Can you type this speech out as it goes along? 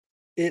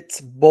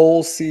It's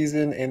bowl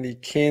season, and the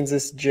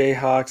Kansas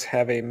Jayhawks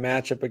have a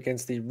matchup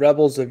against the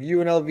Rebels of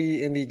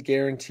UNLV in the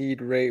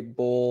Guaranteed Rate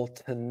Bowl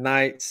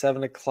tonight,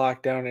 7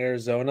 o'clock down in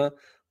Arizona.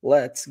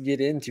 Let's get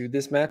into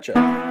this matchup.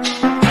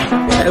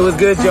 Hey, what's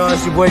good, y'all?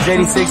 It's your boy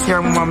JD6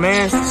 here with my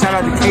man. Shout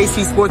out to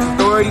KC Sports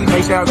Authority.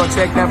 Make sure y'all go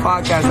check that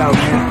podcast out,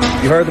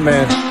 man. You heard the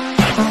man.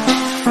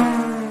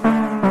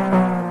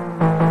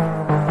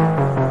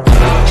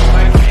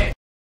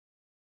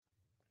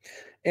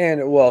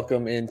 And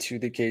welcome into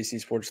the KC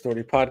Sports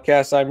Authority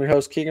podcast. I'm your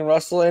host, Keegan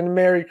Russell, and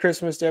Merry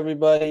Christmas to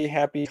everybody.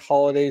 Happy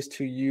holidays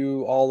to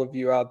you, all of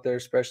you out there,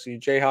 especially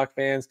Jayhawk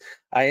fans.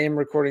 I am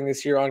recording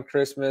this here on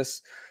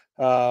Christmas.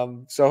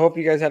 So I hope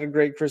you guys had a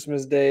great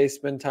Christmas day,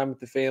 spend time with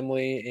the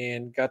family,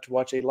 and got to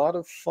watch a lot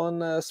of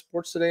fun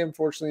sports today.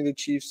 Unfortunately, the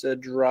Chiefs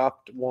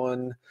dropped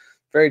one.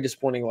 Very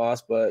disappointing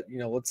loss, but,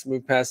 let's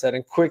move past that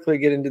and quickly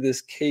get into this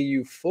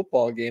KU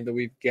football game that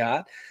we've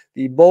got.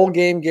 The bowl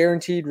game,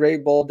 Guaranteed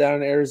Rate Bowl down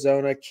in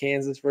Arizona,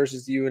 Kansas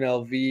versus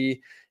UNLV.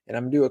 And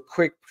I'm going to do a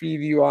quick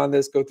preview on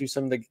this, go through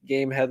some of the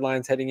game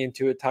headlines heading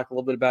into it, talk a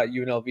little bit about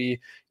UNLV,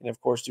 and,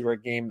 of course, do our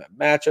game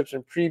matchups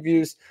and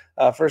previews.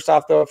 First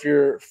off, though, if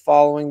you're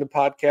following the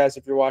podcast,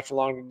 if you're watching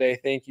along today,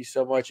 thank you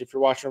so much. If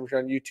you're watching over here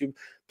on YouTube,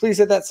 please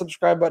hit that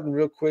subscribe button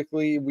real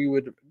quickly. We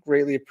would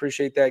greatly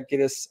appreciate that. Get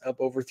us up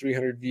over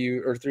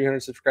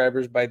 300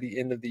 subscribers by the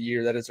end of the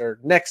year. That is our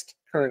next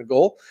current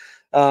goal.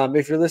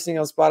 If you're listening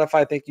on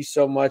Spotify, thank you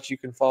so much. You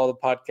can follow the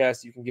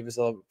podcast. You can give us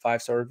a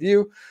 5-star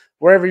review.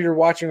 Wherever you're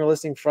watching or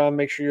listening from,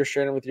 make sure you're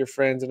sharing it with your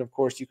friends. And, of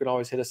course, you can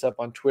always hit us up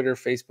on Twitter,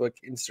 Facebook,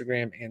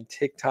 Instagram, and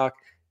TikTok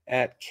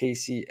at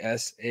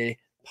KCSA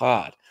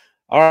Pod.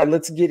 All right,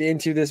 let's get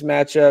into this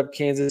matchup.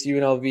 Kansas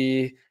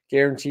UNLV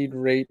Guaranteed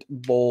Rate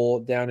Bowl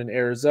down in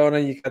Arizona.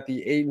 You got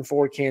the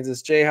 8-4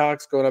 Kansas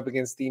Jayhawks going up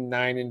against the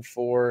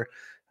 9-4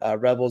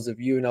 Rebels of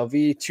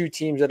UNLV, two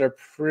teams that are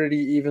pretty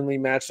evenly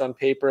matched on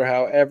paper.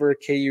 However,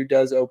 KU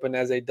does open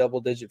as a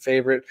double-digit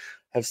favorite.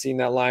 Have seen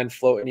that line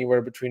float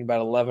anywhere between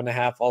about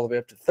 11.5 all the way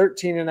up to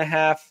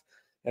 13.5.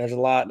 There's a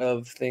lot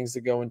of things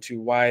to go into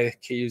why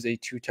KU is a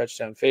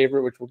 2-touchdown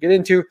favorite, which we'll get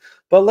into.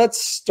 But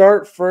let's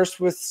start first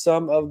with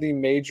some of the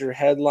major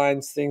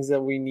headlines, things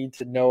that we need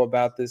to know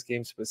about this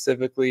game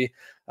specifically.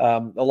 A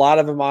lot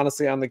of them,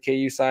 honestly, on the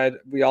KU side.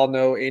 We all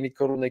know Andy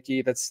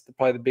Kotelnicki. That's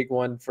probably the big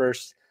one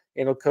first.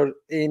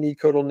 Andy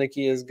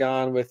Kotelnicki is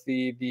gone with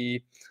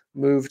the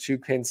move to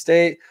Penn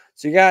State.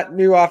 So you got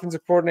new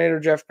offensive coordinator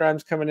Jeff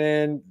Grimes coming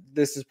in.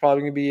 This is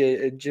probably going to be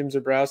a Jim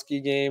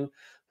Zebrowski game.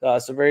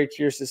 So very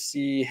curious to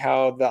see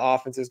how the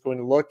offense is going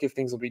to look, if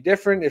things will be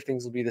different, if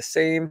things will be the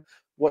same,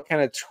 what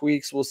kind of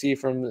tweaks we'll see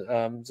from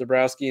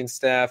Zebrowski and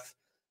staff.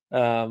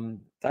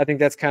 I think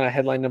that's kind of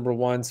headline number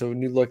one. So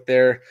new look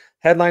there.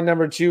 Headline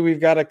number two,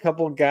 we've got a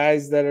couple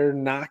guys that are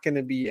not going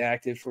to be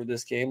active for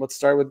this game. Let's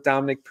start with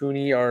Dominic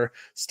Puni, our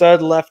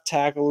stud left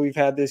tackle we've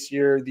had this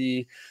year,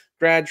 the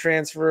grad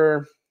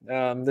transfer.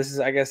 This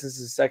is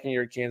his second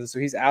year at Kansas, so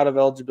he's out of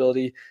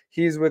eligibility.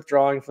 He's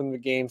withdrawing from the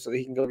game so that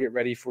he can go get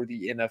ready for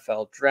the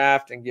NFL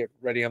draft and get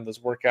ready on those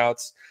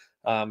workouts.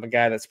 A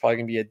guy that's probably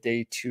going to be a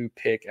day 2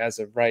 pick as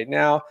of right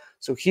now.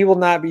 So he will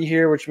not be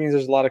here, which means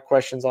there's a lot of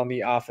questions on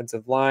the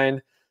offensive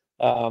line.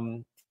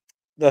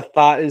 The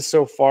thought is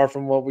so far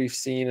from what we've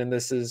seen, and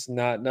this is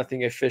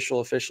nothing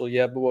official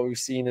yet, but what we've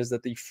seen is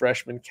that the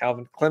freshman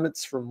Calvin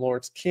Clements from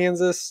Lawrence,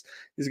 Kansas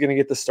is going to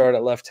get the start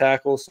at left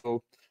tackle.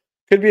 So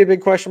could be a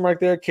big question mark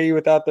there. KU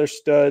without their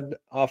stud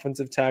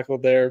offensive tackle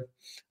there.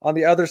 On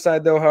the other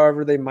side, though,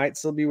 however, they might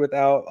still be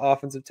without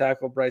offensive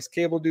tackle Bryce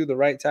Cabledew, the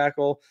right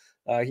tackle.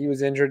 He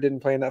was injured, didn't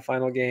play in that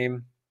final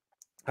game.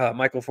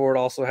 Michael Ford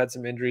also had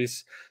some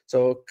injuries.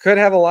 So could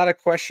have a lot of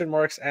question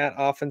marks at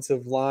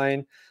offensive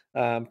line.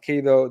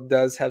 KU, though,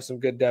 does have some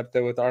good depth,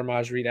 though, with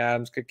Armaj Reed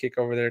Adams. Could kick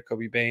over there,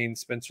 Kobe Baines,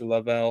 Spencer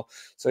Lovell.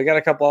 So they got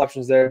a couple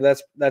options there.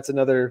 That's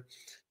another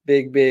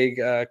big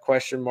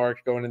question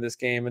mark going in this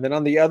game. And then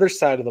on the other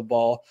side of the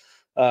ball,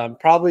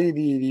 probably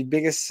the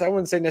biggest, I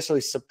wouldn't say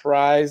necessarily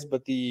surprise,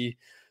 but the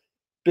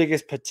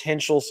biggest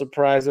potential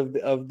surprise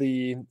of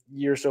the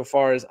year so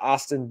far is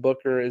Austin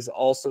Booker is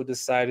also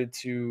decided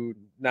to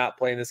not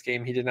play in this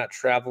game. He did not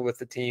travel with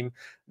the team.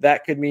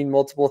 That could mean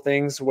multiple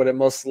things. What it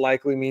most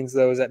likely means,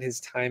 though, is that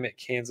his time at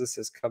Kansas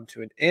has come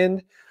to an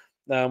end.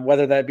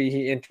 Whether that be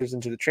he enters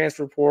into the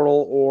transfer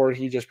portal or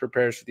he just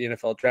prepares for the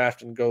NFL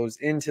draft and goes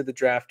into the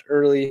draft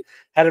early.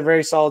 Had a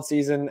very solid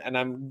season, and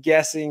I'm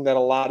guessing that a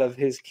lot of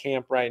his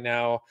camp right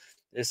now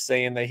is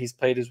saying that he's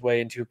played his way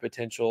into a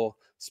potential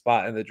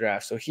spot in the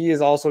draft. So he is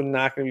also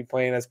not going to be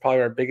playing. That's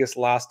probably our biggest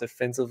loss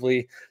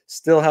defensively.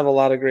 Still have a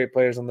lot of great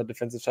players on the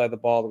defensive side of the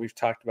ball that we've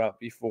talked about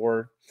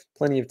before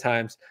plenty of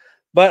times.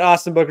 But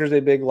Austin Booker is a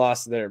big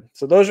loss there.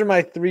 So those are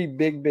my three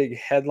big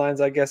headlines,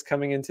 I guess,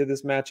 coming into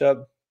this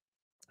matchup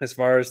as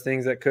far as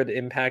things that could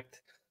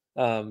impact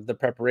the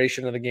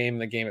preparation of the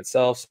game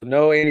itself. So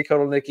no Andy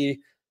Kotelnicki.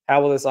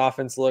 How will this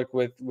offense look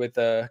with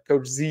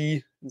Coach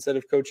Z instead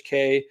of Coach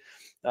K?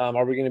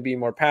 Are we going to be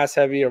more pass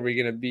heavy? Are we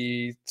going to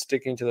be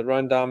sticking to the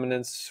run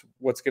dominance?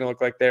 What's going to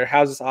look like there?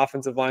 How's this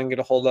offensive line going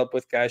to hold up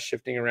with guys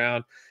shifting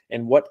around?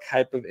 And what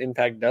type of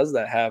impact does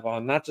that have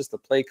on not just the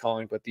play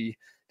calling, but the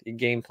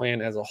game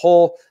plan as a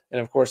whole? And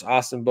of course,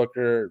 Austin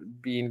Booker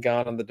being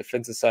gone on the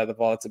defensive side of the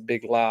ball, it's a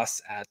big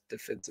loss at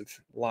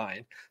defensive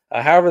line.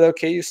 However, though,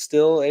 KU's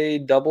still a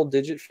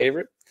double-digit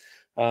favorite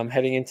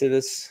heading into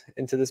this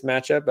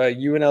matchup.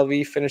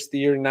 UNLV finished the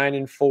year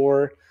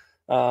 9-4.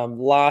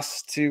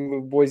 Lost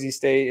to Boise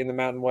State in the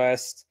Mountain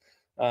West.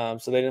 So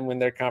they didn't win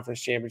their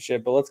conference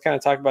championship. But let's kind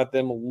of talk about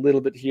them a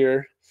little bit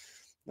here.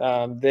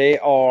 They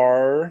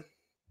are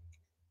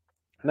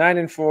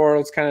 9-4.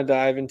 Let's kind of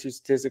dive into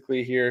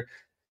statistically here.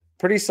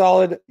 Pretty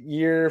solid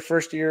year,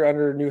 first year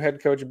under new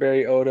head coach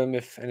Barry Odom.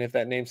 If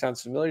that name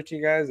sounds familiar to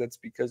you guys, that's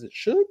because it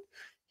should.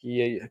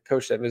 He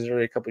coached at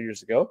Missouri a couple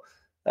years ago.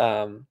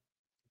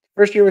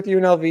 First year with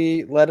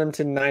UNLV led them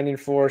to 9-4,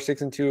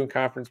 6-2 in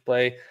conference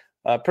play.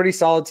 Pretty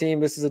solid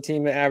team. This is a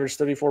team that averaged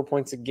 34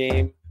 points a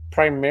game,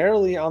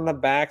 primarily on the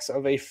backs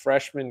of a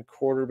freshman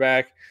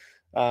quarterback.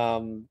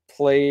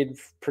 Played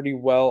pretty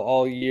well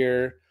all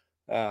year.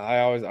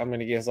 I'm going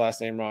to get his last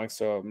name wrong.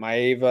 So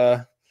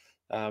Maeva,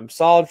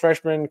 solid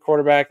freshman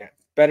quarterback,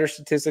 better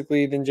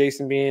statistically than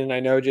Jason Bean. And I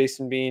know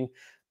Jason Bean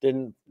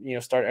didn't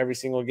start every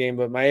single game,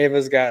 but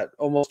Maeva's got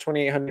almost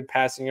 2,800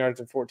 passing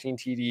yards and 14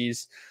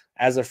 TDs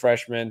as a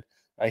freshman.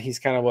 He's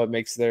kind of what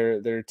makes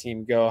their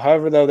team go.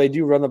 However, though, they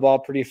do run the ball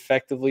pretty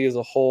effectively as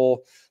a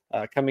whole.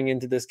 Coming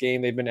into this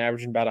game, they've been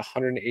averaging about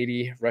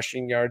 180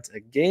 rushing yards a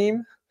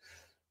game,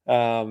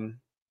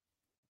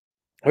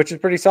 which is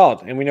pretty solid.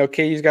 And we know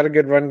KU's got a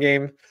good run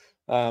game,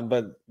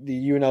 but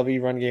the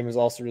UNLV run game is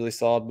also really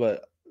solid.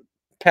 But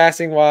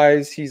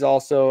passing-wise, he's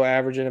also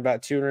averaging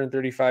about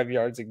 235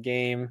 yards a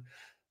game.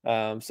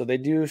 So they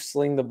do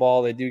sling the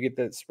ball. They do get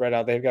that spread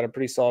out. They've got a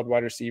pretty solid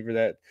wide receiver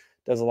that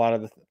does a lot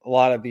of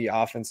the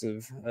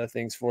offensive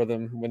things for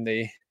them when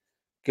they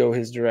go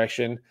his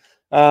direction.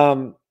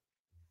 But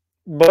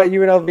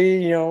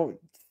UNLV,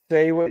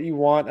 say what you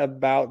want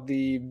about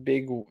the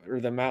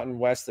Mountain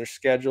West, their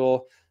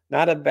schedule,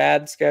 not a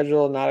bad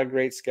schedule, not a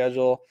great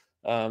schedule.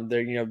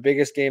 Their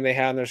biggest game they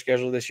had on their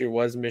schedule this year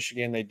was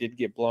Michigan. They did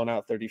get blown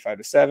out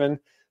 35-7.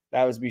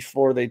 That was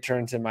before they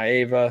turned to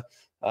Maeva.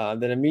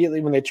 Then immediately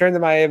when they turned to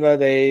Maeva,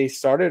 they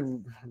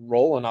started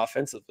rolling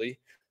offensively.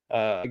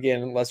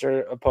 Again,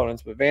 lesser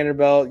opponents, but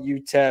Vanderbilt,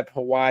 UTEP,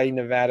 Hawaii,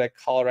 Nevada,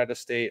 Colorado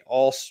State,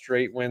 all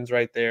straight wins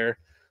right there.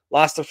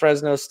 Lost to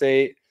Fresno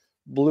State,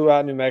 blew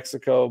out New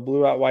Mexico,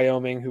 blew out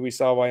Wyoming, who we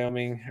saw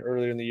Wyoming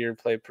earlier in the year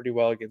play pretty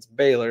well against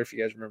Baylor, if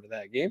you guys remember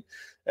that game.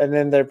 And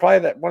then they're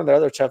probably one of the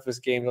other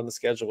toughest games on the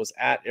schedule was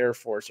at Air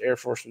Force. Air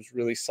Force was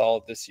really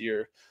solid this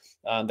year.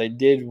 They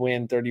did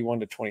win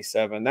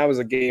 31-27. That was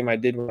a game I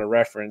did want to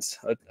reference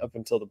up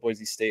until the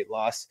Boise State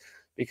loss,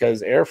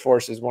 because Air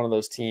Force is one of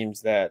those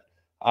teams that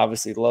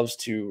obviously loves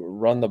to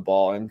run the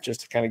ball. And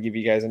just to kind of give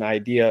you guys an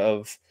idea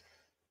of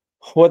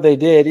what they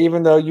did,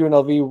 even though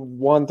UNLV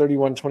won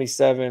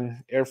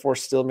 31-27, Air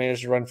Force still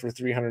managed to run for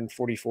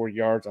 344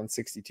 yards on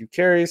 62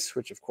 carries,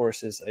 which of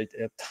course is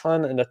a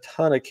ton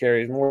of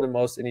carries, more than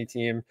most any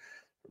team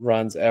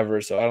runs ever.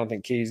 So I don't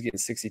think KU's getting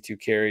 62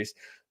 carries,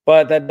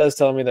 but that does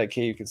tell me that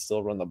KU can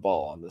still run the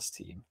ball on this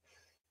team.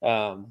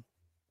 A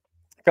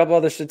couple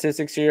other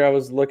statistics here I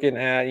was looking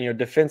at,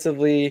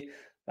 defensively,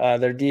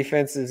 their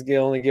defense is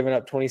only giving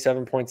up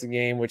 27 points a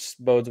game, which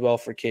bodes well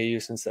for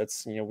KU since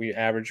that's, we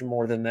average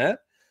more than that.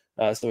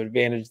 So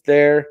advantage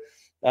there.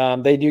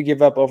 They do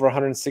give up over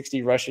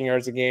 160 rushing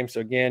yards a game. So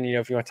again,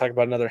 if you want to talk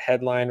about another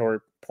headline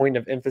or point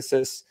of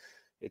emphasis,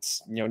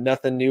 it's,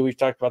 nothing new. We've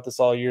talked about this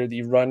all year.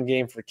 The run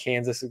game for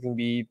Kansas is going to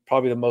be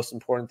probably the most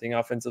important thing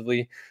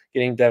offensively,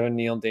 getting Devin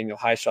Neal and Daniel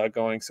Highshot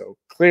going. So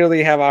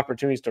clearly have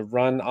opportunities to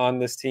run on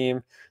this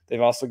team.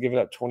 They've also given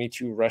up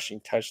 22 rushing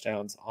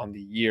touchdowns on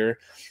the year.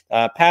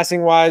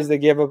 Passing wise, they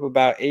give up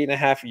about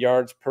 8.5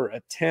 yards per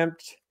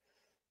attempt.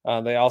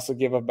 They also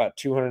give up about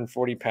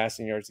 240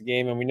 passing yards a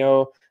game. And we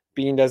know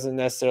Bean doesn't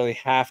necessarily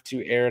have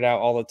to air it out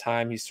all the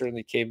time. He's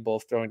certainly capable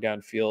of throwing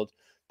downfield,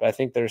 but I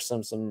think there's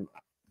some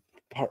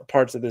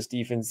parts of this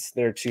defense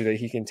there too that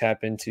he can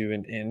tap into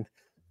and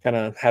kind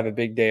of have a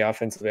big day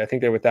offensively. I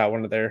think they're without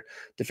one of their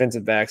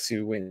defensive backs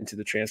who went into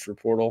the transfer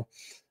portal.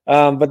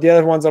 But the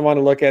other ones I want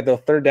to look at, the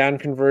third down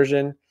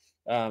conversion.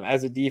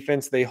 As a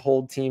defense, they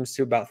hold teams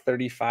to about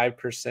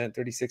 35%,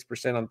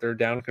 36% on third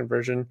down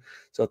conversion.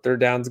 So third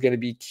down is going to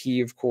be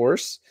key, of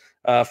course.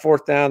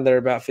 Fourth down, they're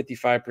about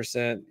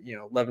 55%,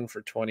 11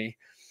 for 20.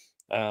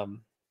 I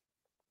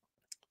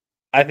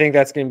think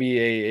that's going to be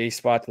a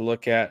spot to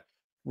look at.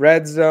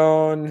 Red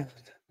zone,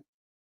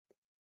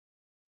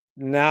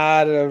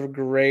 not a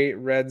great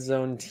red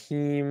zone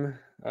team,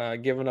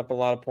 giving up a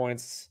lot of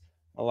points,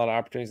 a lot of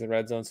opportunities in the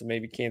red zone. So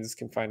maybe Kansas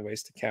can find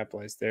ways to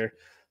capitalize there.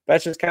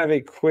 That's just kind of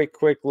a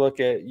quick look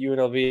at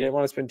UNLV. I didn't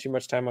want to spend too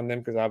much time on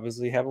them because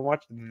obviously haven't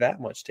watched that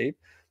much tape.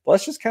 But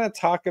let's just kind of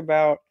talk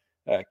about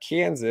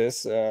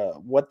Kansas,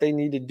 what they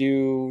need to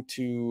do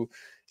to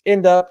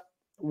end up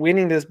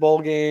winning this bowl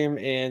game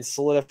and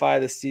solidify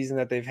the season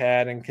that they've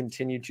had and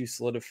continue to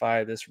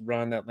solidify this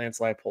run that Lance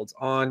Leipold's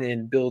on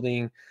in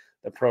building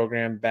the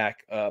program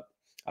back up.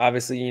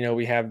 Obviously, you know,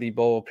 we have the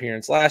bowl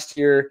appearance last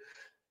year.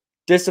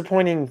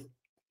 Disappointing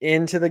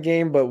into the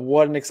game, but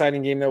what an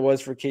exciting game that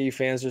was for KU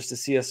fans just to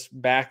see us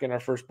back in our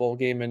first bowl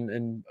game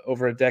in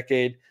over a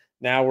decade.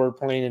 Now we're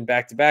playing in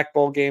back-to-back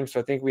bowl games, so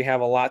I think we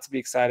have a lot to be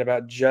excited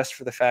about just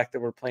for the fact that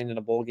we're playing in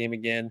a bowl game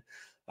again.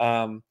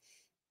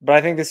 But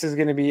I think this is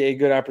going to be a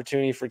good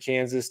opportunity for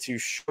Kansas to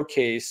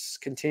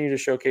continue to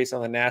showcase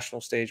on the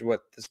national stage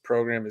what this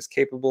program is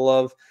capable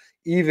of,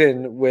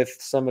 even with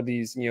some of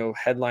these, you know,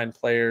 headline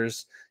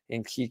players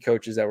and key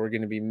coaches that we're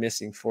going to be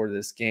missing for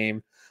this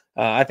game.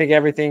 I think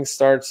everything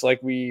starts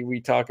like we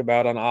talk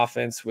about on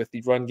offense with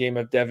the run game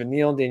of Devin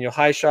Neal and Daniel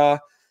Highshaw,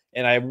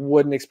 and I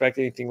wouldn't expect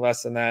anything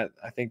less than that.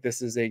 I think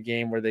this is a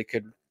game where they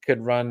could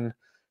run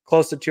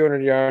close to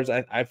 200 yards.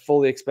 I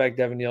fully expect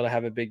Devin Neal to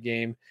have a big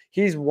game.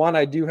 He's one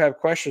I do have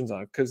questions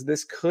on because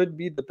this could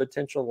be the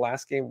potential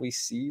last game we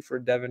see for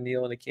Devin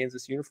Neal in a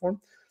Kansas uniform.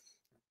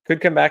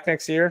 Could come back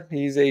next year.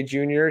 He's a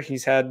junior.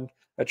 He's had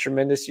a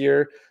tremendous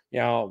year. You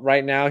know,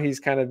 right now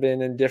he's kind of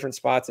been in different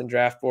spots in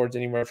draft boards,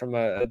 anywhere from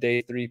a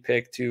day 3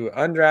 pick to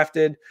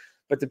undrafted.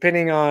 But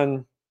depending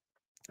on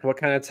what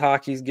kind of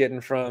talk he's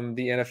getting from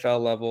the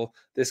NFL level,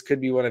 this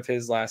could be one of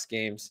his last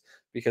games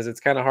because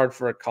it's kind of hard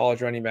for a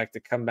college running back to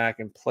come back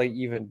and play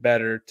even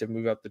better to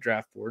move up the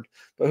draft board.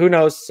 But who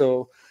knows?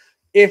 So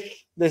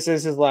if this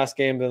is his last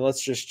game, then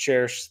let's just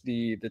cherish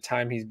the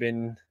time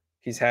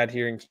he's had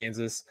here in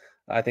Kansas.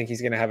 I think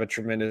he's going to have a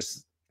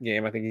tremendous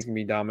game. I think he's going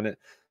to be dominant.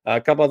 A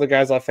couple other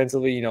guys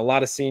offensively, you know, a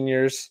lot of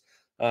seniors.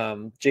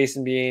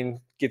 Jason Bean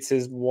gets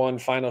his one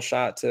final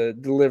shot to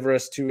deliver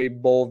us to a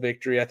bowl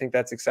victory. I think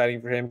that's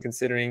exciting for him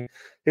considering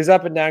his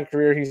up and down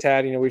career he's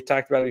had. You know, we've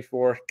talked about it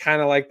before,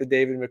 kind of like the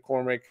David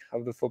McCormick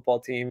of the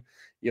football team.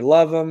 You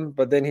love him,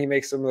 but then he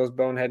makes some of those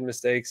bonehead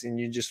mistakes and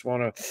you just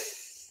want to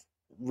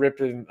rip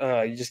him.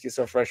 You just get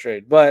so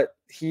frustrated. But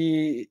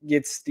he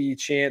gets the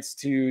chance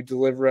to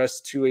deliver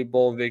us to a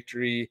bowl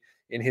victory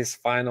in his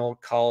final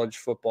college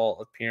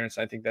football appearance.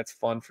 I think that's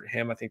fun for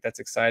him. I think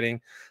that's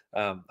exciting.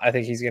 I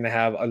think he's going to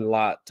have a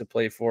lot to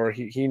play for.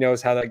 He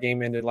knows how that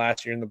game ended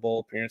last year in the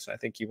bowl appearance. I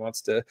think he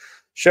wants to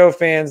show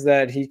fans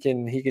that he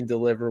can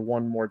deliver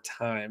one more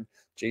time,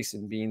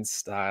 Jason Bean's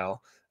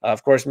style.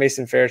 Of course,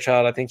 Mason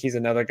Fairchild, I think he's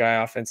another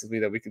guy offensively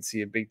that we could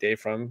see a big day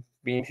from,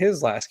 being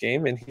his last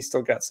game, and he's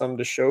still got some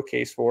to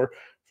showcase for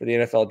the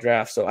NFL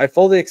draft. So I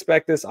fully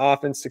expect this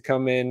offense to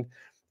come in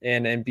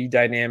and be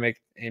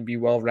dynamic and be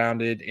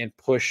well-rounded and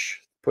push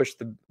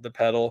the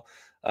pedal.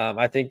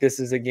 I think this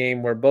is a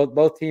game where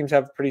both teams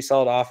have pretty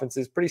solid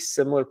offenses, pretty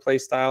similar play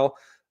style.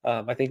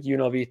 I think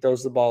UNLV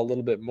throws the ball a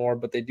little bit more,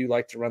 but they do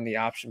like to run the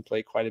option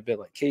play quite a bit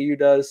like KU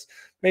does.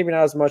 Maybe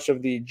not as much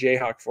of the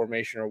Jayhawk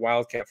formation or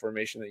Wildcat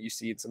formation that you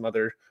see in some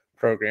other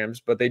programs,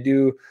 but they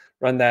do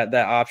run that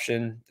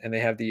option, and they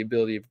have the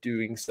ability of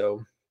doing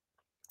so.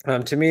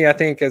 To me, I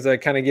think as I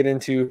kind of get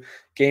into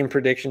game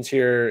predictions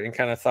here and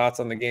kind of thoughts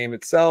on the game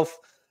itself,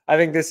 I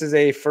think this is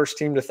a first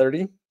team to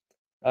 30.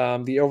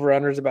 The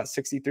over-under is about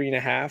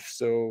 63.5.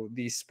 So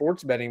the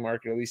sports betting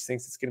market at least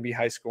thinks it's going to be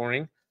high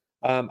scoring.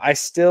 I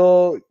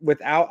still,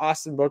 without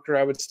Austin Booker,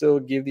 I would still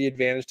give the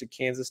advantage to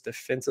Kansas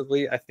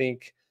defensively. I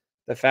think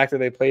the fact that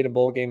they played a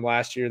bowl game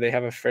last year, they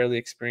have a fairly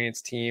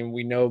experienced team.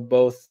 We know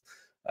both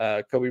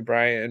Kobe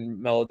Bryant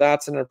and Mello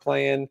Dotson are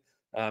playing.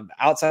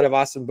 Outside of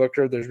Austin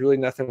Booker, there's really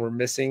nothing we're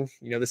missing.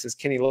 You know, this is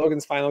Kenny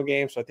Logan's final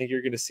game, so I think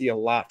you're going to see a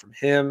lot from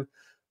him.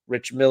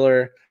 Rich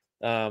Miller.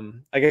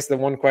 I guess the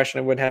one question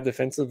I would have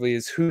defensively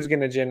is who's going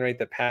to generate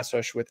the pass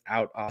rush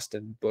without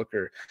Austin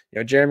Booker? You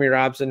know, Jeremy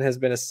Robson has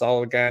been a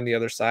solid guy on the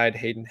other side.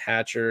 Hayden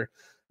Hatcher,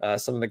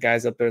 some of the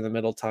guys up there in the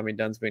middle, Tommy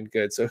Dunn's been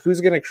good. So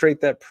who's going to create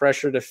that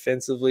pressure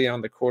defensively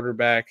on the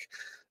quarterback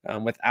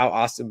without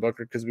Austin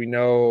Booker? Because we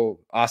know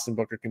Austin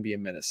Booker can be a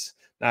menace,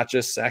 not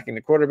just sacking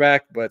the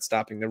quarterback, but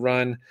stopping the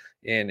run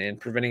and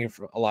preventing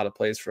a lot of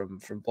plays from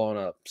blowing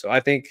up. So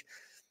I think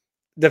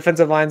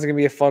defensive line is going to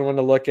be a fun one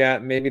to look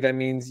at. Maybe that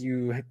means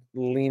you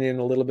lean in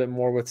a little bit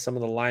more with some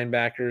of the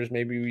linebackers.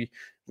 Maybe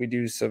we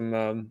do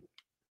some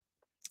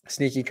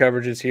sneaky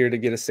coverages here to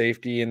get a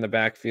safety in the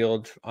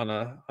backfield on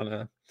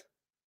a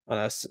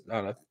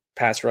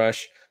pass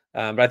rush.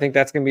 But I think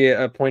that's going to be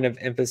a point of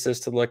emphasis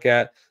to look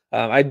at.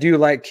 I do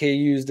like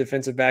KU's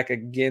defensive back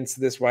against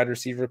this wide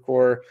receiver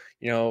core.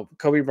 You know,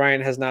 Kobe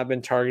Bryant has not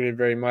been targeted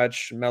very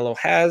much. Mello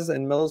has,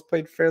 and Mello's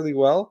played fairly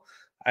well.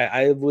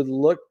 I would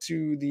look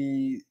to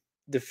the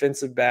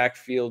defensive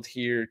backfield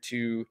here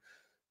to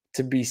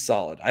be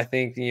solid. I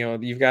think, you know,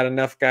 you've got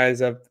enough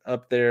guys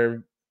up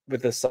there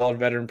with a solid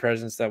veteran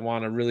presence that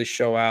want to really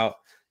show out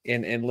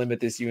and limit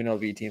this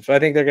UNLV team. So I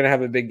think they're going to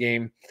have a big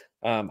game.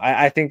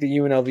 I think the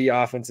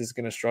UNLV offense is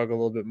going to struggle a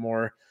little bit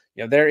more.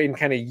 You know, they're in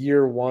kind of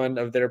year one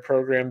of their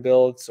program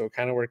build, so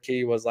kind of where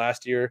KU was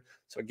last year.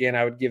 So again,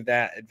 I would give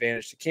that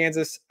advantage to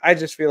Kansas. I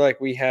just feel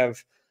like we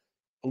have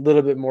a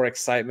little bit more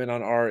excitement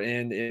on our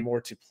end and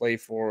more to play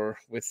for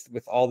with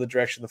all the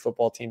direction the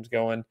football team's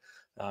going.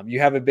 You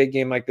have a big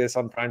game like this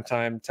on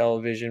primetime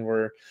television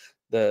where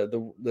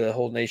the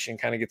whole nation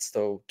kind of gets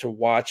to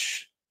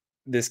watch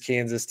this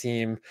Kansas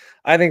team.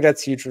 I think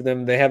that's huge for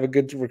them. They have a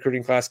good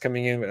recruiting class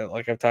coming in,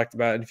 like I've talked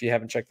about. And if you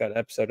haven't checked that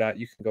episode out,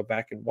 you can go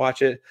back and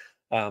watch it.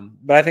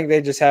 But I think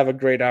they just have a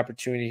great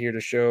opportunity here to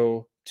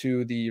show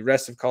to the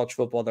rest of college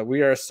football that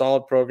we are a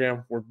solid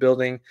program. We're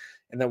building,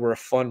 and that we're a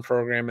fun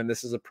program, and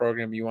this is a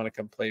program you want to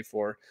come play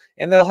for.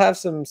 And they'll have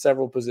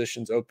several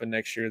positions open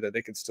next year that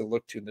they could still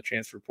look to in the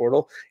transfer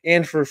portal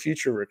and for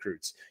future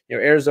recruits.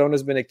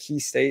 Arizona's been a key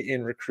state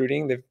in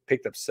recruiting. They've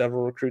picked up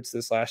several recruits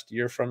this last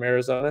year from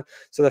Arizona.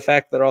 So the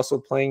fact that they're also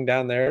playing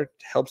down there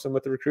helps them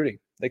with the recruiting.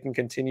 They can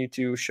continue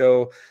to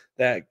show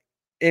that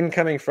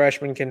incoming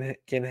freshmen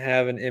can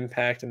have an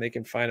impact, and they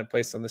can find a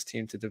place on this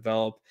team to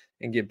develop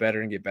and get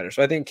better and get better.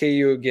 So I think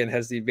KU, again,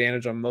 has the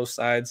advantage on most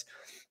sides.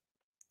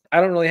 I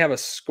don't really have a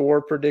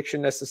score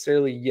prediction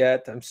necessarily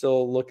yet. I'm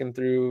still looking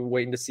through,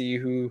 waiting to see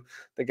who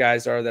the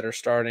guys are that are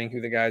starting, who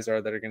the guys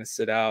are that are going to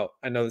sit out.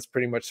 I know that's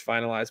pretty much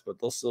finalized, but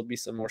there'll still be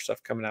some more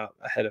stuff coming out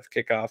ahead of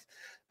kickoff.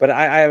 But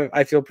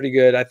I feel pretty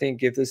good. I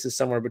think if this is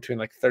somewhere between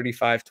like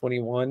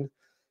 35-21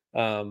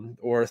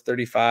 or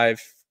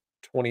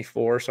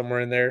 35-24, somewhere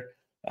in there,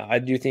 I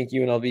do think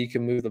UNLV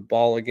can move the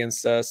ball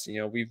against us.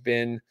 We've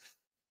been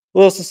a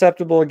little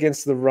susceptible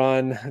against the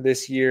run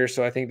this year,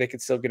 so I think they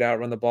could still get out,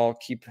 run the ball,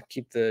 keep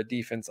the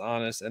defense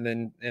honest,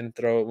 and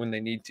throw it when they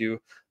need to.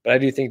 But I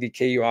do think the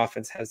KU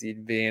offense has the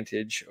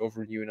advantage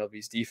over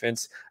UNLV's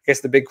defense. I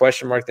guess the big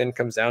question mark then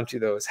comes down to,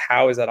 though, is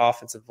how is that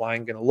offensive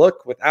line going to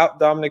look without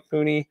Dominic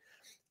Puni?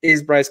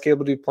 Is Bryce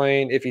Cabeldue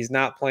playing? If he's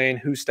not playing,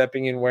 who's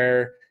stepping in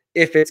where?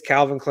 If it's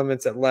Calvin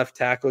Clements at left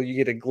tackle, you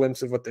get a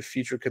glimpse of what the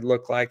future could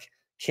look like.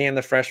 Can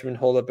the freshman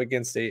hold up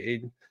against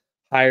a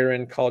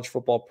higher-end college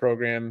football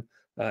program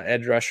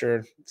edge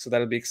rusher? So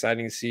that'll be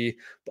exciting to see.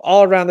 But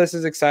all around, this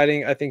is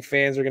exciting. I think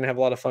fans are going to have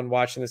a lot of fun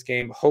watching this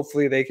game.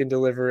 Hopefully they can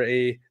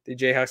the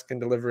Jayhawks can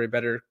deliver a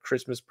better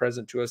Christmas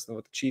present to us than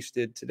what the Chiefs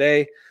did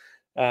today.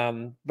 But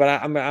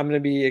I'm going to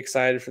be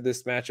excited for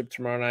this matchup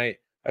tomorrow night.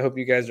 I hope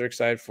you guys are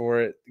excited for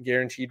it.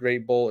 Guaranteed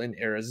Rate Bowl in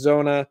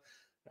Arizona.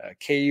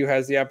 KU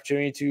has the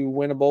opportunity to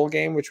win a bowl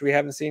game, which we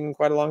haven't seen in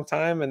quite a long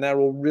time, and that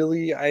will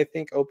really, I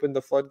think, open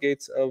the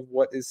floodgates of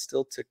what is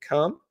still to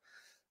come.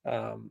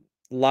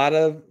 Lot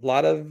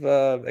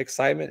of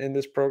excitement in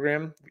this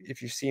program.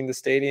 If you've seen the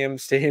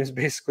stadium's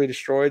basically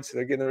destroyed, so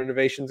they're getting the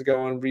renovations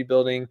going,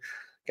 rebuilding,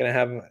 going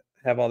to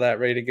have all that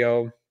ready to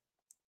go.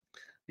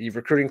 The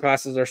recruiting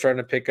classes are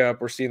starting to pick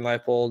up. We're seeing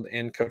Leipold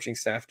and coaching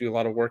staff do a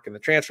lot of work in the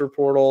transfer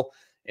portal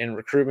and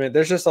recruitment.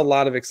 There's just a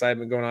lot of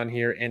excitement going on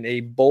here, and a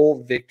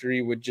bowl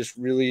victory would just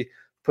really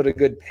put a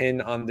good pin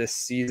on this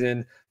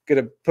season.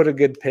 Going to put a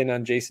good pin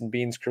on Jason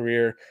Bean's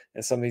career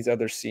and some of these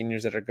other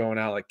seniors that are going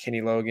out, like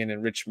Kenny Logan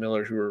and Rich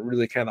Miller, who are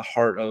really kind of the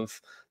heart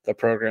of the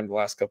program the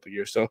last couple of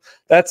years. So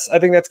I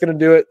think that's going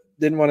to do it.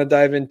 Didn't want to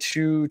dive in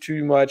too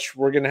much.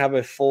 We're going to have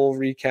a full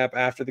recap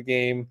after the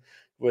game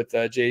with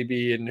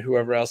JB and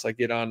whoever else I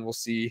get on. We'll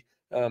see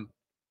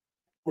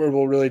where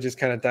we'll really just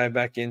kind of dive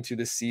back into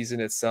the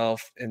season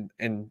itself and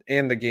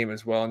the game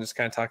as well, and just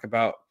kind of talk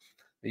about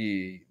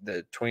the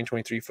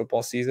 2023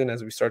 football season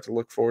as we start to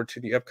look forward to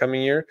the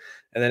upcoming year.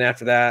 And then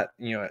after that,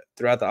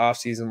 throughout the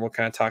offseason, we'll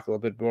kind of talk a little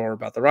bit more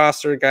about the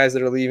roster, guys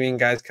that are leaving,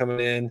 guys coming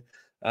in.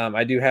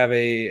 I do have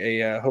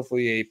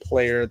hopefully a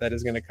player that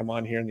is going to come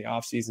on here in the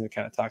offseason to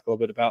kind of talk a little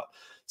bit about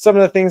some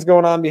of the things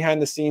going on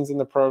behind the scenes in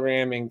the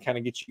program and kind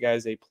of get you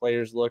guys a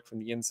player's look from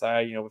the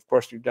inside. Of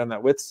course, we've done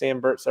that with Sam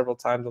Burt several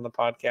times on the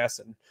podcast,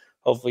 and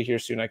hopefully here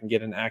soon I can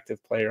get an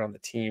active player on the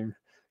team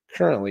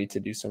currently to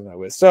do some of that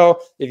with.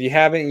 So if you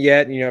haven't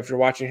yet, if you're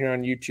watching here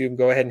on YouTube,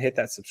 go ahead and hit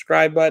that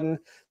subscribe button.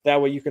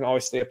 That way you can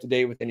always stay up to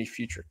date with any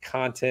future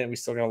content. We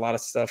still got a lot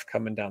of stuff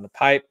coming down the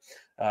pipe.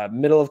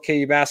 Middle of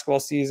KU basketball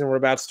season. We're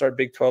about to start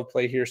Big 12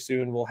 play here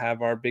soon. We'll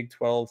have our Big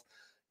 12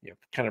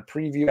 kind of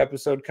preview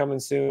episode coming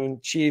soon.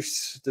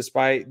 Chiefs,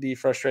 despite the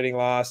frustrating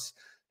loss,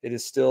 it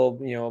is still,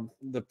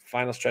 the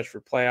final stretch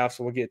for playoffs.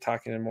 So we'll get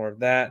talking more of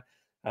that.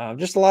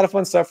 Just a lot of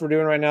fun stuff we're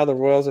doing right now. The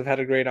Royals have had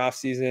a great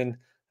offseason.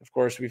 Of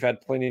course, we've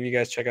had plenty of you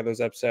guys check out those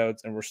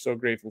episodes, and we're so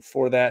grateful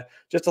for that.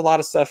 Just a lot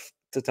of stuff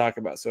to talk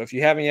about. So if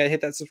you haven't yet,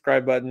 hit that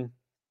subscribe button.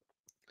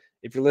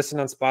 If you're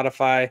listening on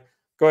Spotify,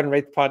 go ahead and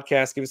rate the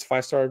podcast. Give us a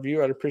 5-star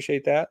review. I'd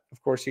appreciate that.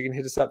 Of course, you can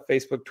hit us up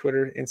Facebook,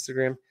 Twitter,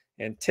 Instagram,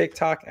 and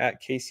TikTok at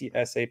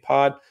KCSA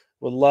Pod.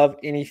 Would love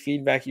any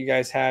feedback you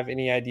guys have,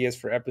 any ideas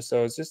for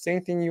episodes, just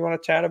anything you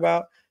want to chat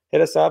about,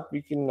 hit us up.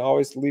 You can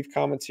always leave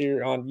comments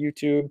here on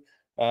YouTube.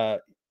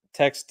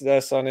 Text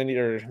us on any,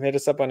 or hit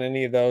us up on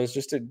any of those,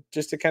 just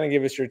to kind of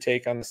give us your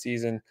take on the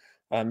season.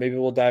 Maybe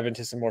we'll dive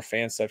into some more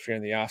fan stuff here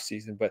in the off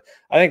season, but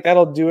I think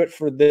that'll do it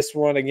for this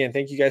one. Again,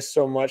 thank you guys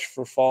so much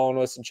for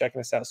following us and checking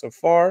us out so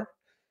far,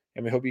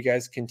 and we hope you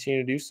guys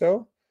continue to do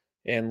so.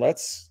 And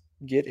let's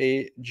get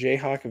a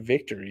Jayhawk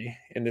victory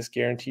in this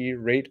Guaranteed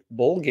Rate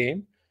Bowl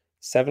game,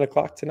 7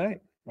 o'clock tonight.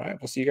 All right,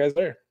 we'll see you guys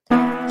there.